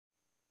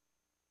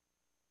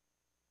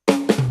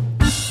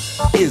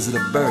Is it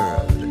a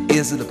bird?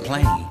 Is it a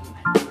plane?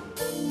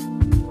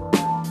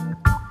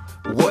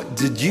 What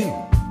did you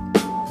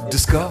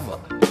discover?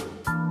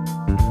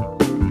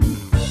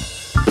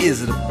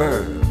 Is it a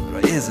bird or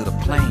is it a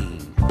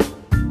plane?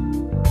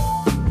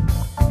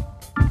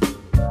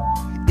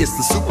 It's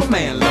the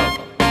Superman lover.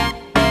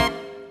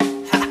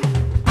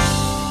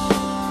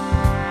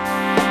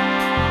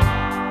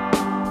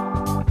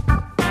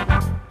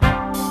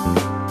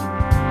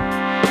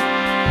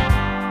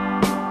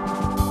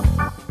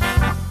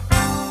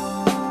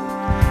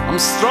 I'm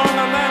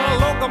stronger than a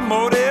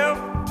locomotive,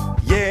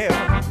 yeah.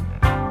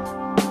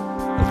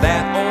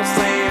 That old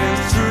saying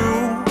is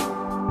true.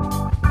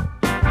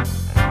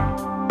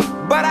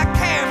 But I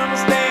can't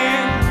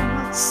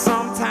understand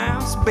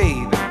sometimes,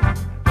 baby.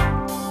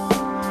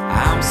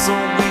 I'm so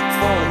weak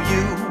for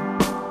you.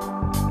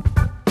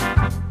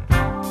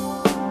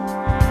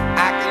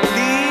 I can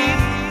lead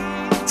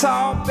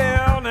tall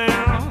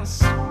buildings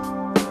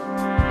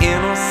in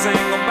a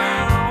single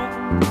bound.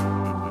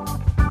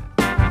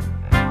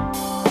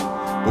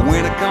 But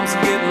when it comes to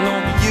getting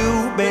over you,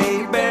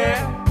 baby,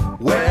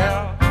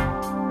 well,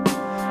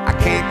 I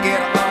can't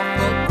get off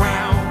the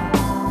ground.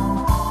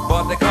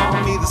 But they call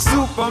me the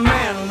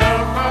Superman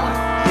lover,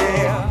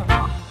 yeah.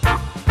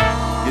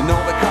 You know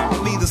they call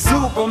me the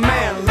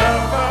Superman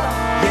lover,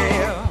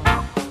 yeah.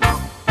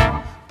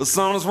 But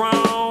something's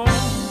wrong,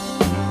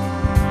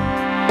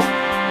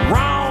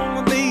 wrong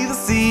with me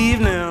this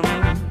evening.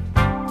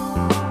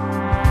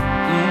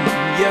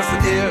 Yes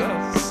it is.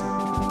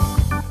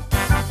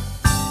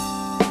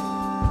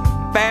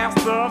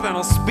 Faster than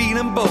a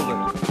speeding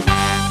bullet.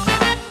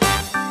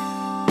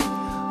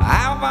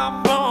 I've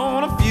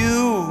outflown a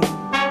few.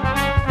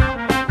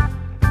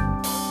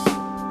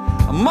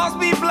 I must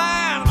be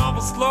blind and over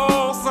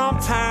slow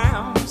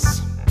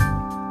sometimes.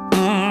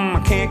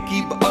 I can't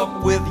keep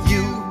up with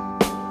you.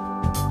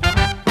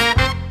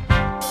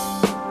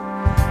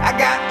 I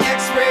got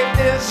X-ray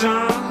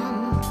vision,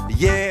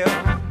 yeah.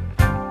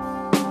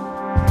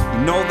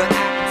 You know that I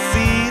can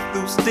see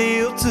through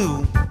steel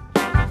too.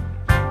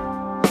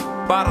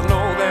 But I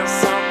know there's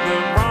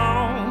something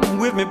wrong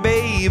with me,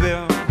 baby.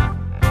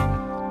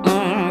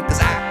 Cause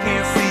I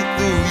can't see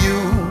through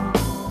you.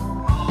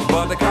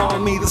 But they call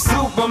me the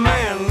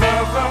Superman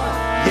lover,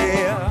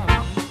 yeah.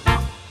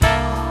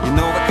 You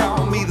know they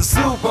call me the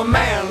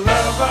Superman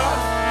lover,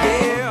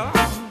 yeah.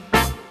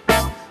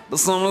 But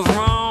something's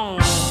wrong,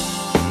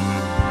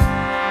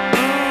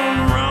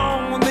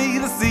 wrong with me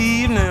this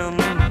evening.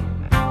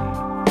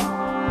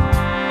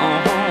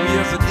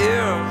 Yes it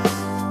is.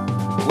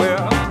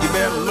 Well, you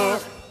better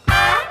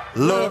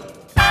look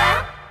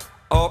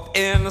up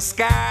in the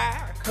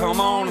sky. Come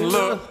on and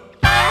look.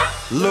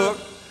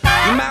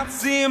 You might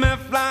see me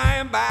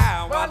flying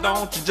by. Why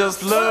don't you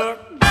just look?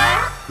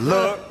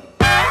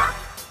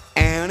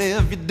 And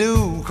if you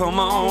do, come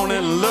on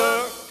and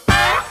look.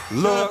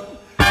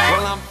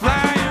 Well, I'm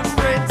flying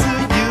straight to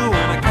you,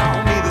 and they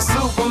call me the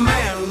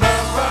Superman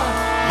lover,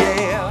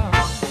 yeah.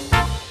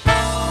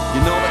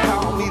 You know they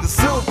call me the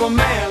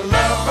Superman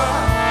lover,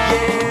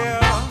 yeah.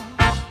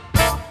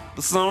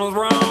 But something's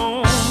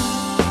wrong,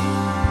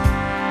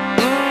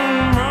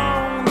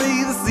 wrong with me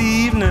this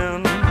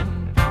evening.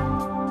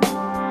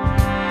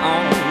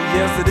 Oh,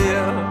 yes it is.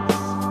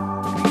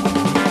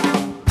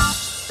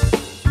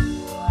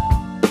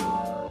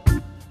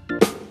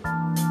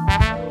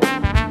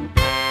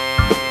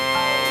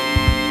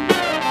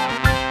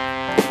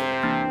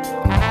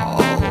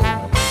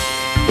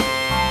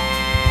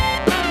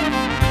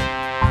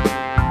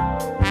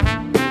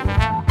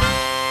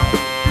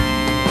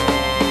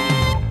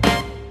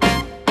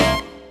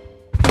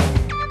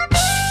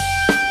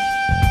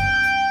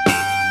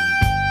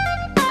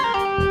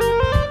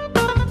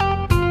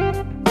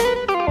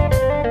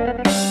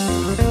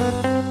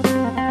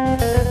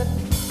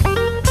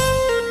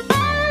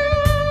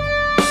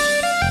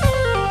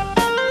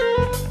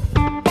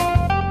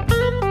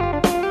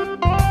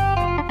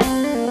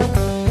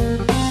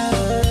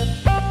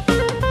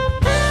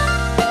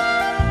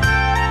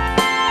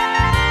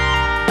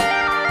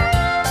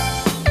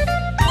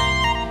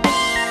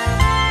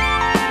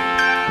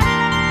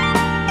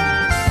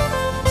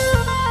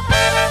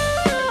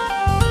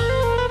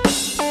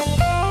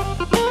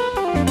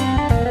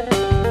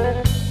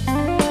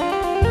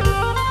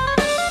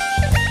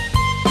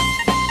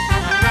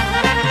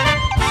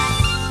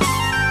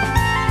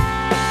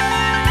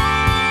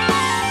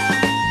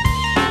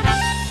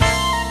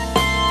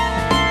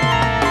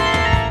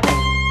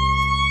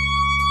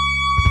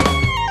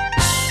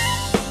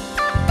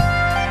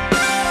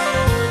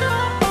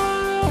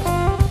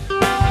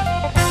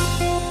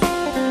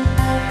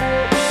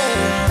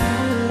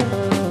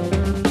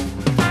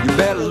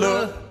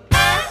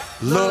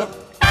 Look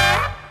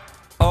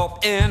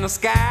up in the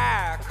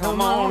sky.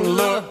 Come on,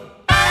 look.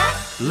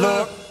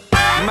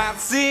 You might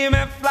see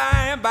me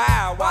flying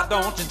by. Why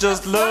don't you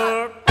just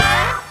look?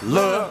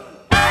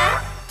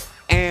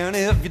 And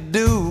if you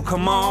do,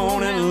 come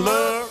on and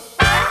look.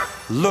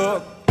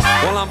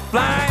 Well, I'm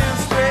flying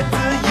straight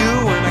to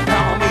you, and they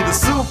call me the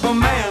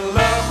Superman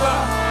lover,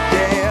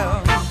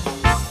 yeah.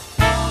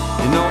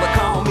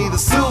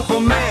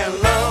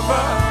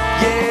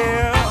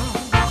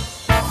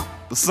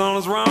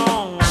 Something's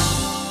wrong.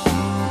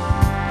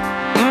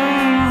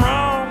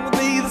 Wrong with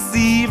me this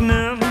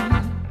evening.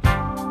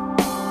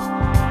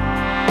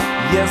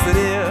 Yes, it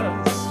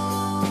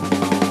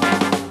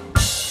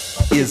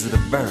is. Is it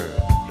a bird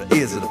or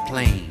is it a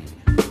plane?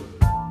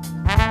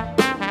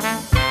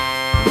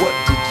 What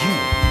did you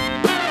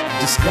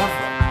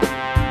discover?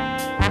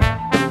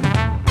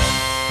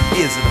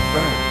 Is it a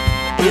bird?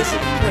 Is it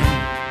a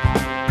plane?